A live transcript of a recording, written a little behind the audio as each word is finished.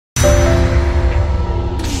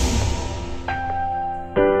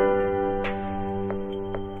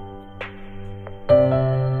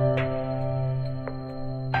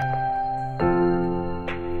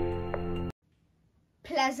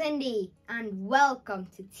Welcome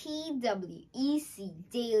to TWEC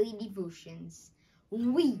Daily Devotions.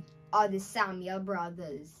 We are the Samuel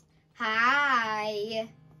brothers. Hi!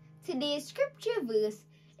 Today's scripture verse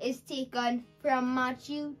is taken from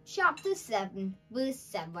Matthew chapter 7 verse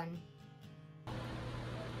 7.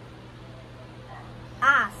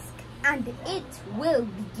 Ask and it will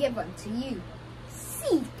be given to you.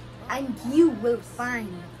 Seek and you will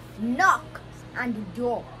find. Knock and the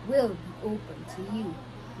door will be opened to you.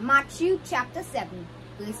 Matthew chapter 7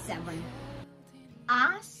 verse 7.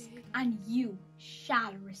 Ask and you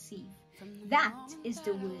shall receive. That is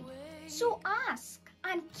the word. So ask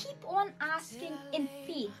and keep on asking in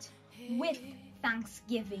faith with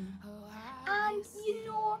thanksgiving. And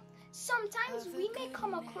sometimes we may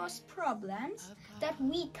come across problems that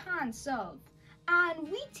we can't solve. And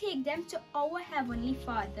we take them to our Heavenly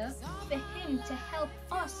Father for Him to help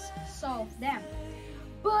us solve them.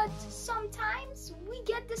 But sometimes we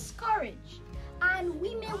get discouraged and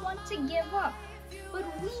we may want to give up. But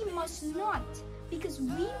we must not, because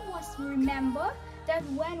we must remember that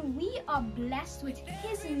when we are blessed with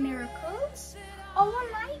His miracles, our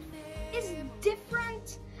life is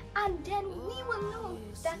different, and then we will know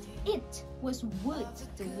that it was worth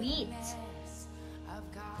the wait.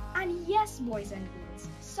 And yes, boys and girls,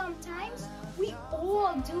 sometimes we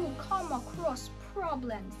all do come across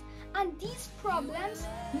problems, and these problems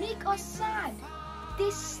make us sad. They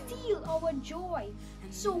steal our joy.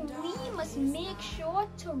 So we must make sure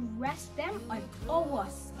to rest them on our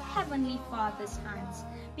Heavenly Father's hands,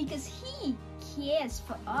 because He cares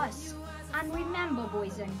for us. And remember,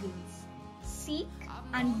 boys and girls, seek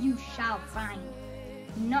and you shall find.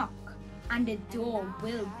 Knock and the door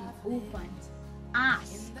will be opened.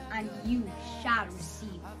 Ask and you shall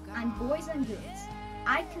receive. And boys and girls,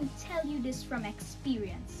 I can tell you this from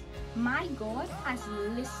experience. My God has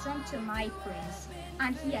listened to my prayers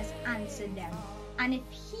and He has answered them. And if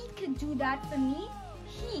He could do that for me,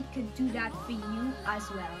 He could do that for you as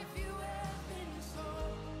well.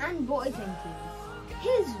 And boys and girls,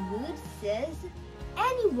 His word says,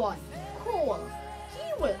 anyone call,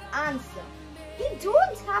 He will answer. You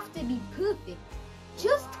don't have to be perfect.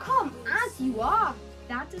 Just come as you are.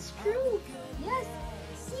 That is true. Yes,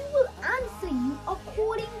 He will answer you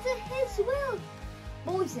according to His will.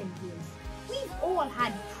 Boys and girls, we've all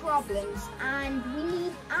had problems and we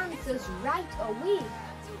need answers right away.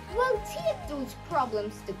 Well, take those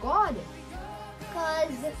problems to God.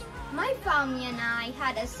 Because my family and I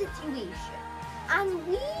had a situation and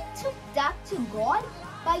we took that to God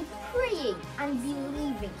by praying and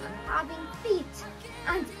believing and having faith.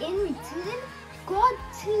 And in return, God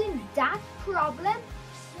turned that problem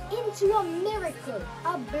into a miracle,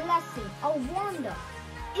 a blessing, a wonder.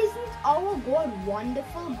 Isn't our God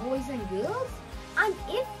wonderful, boys and girls? And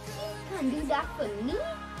if He can do that for me,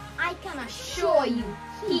 I can assure you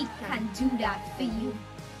He can do that for you.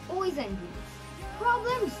 Boys and girls,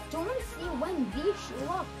 problems don't say when they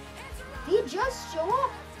show up. They just show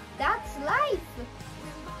up. That's life.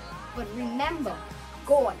 But remember,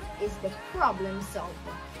 God is the problem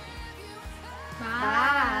solver.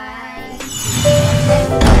 Bye.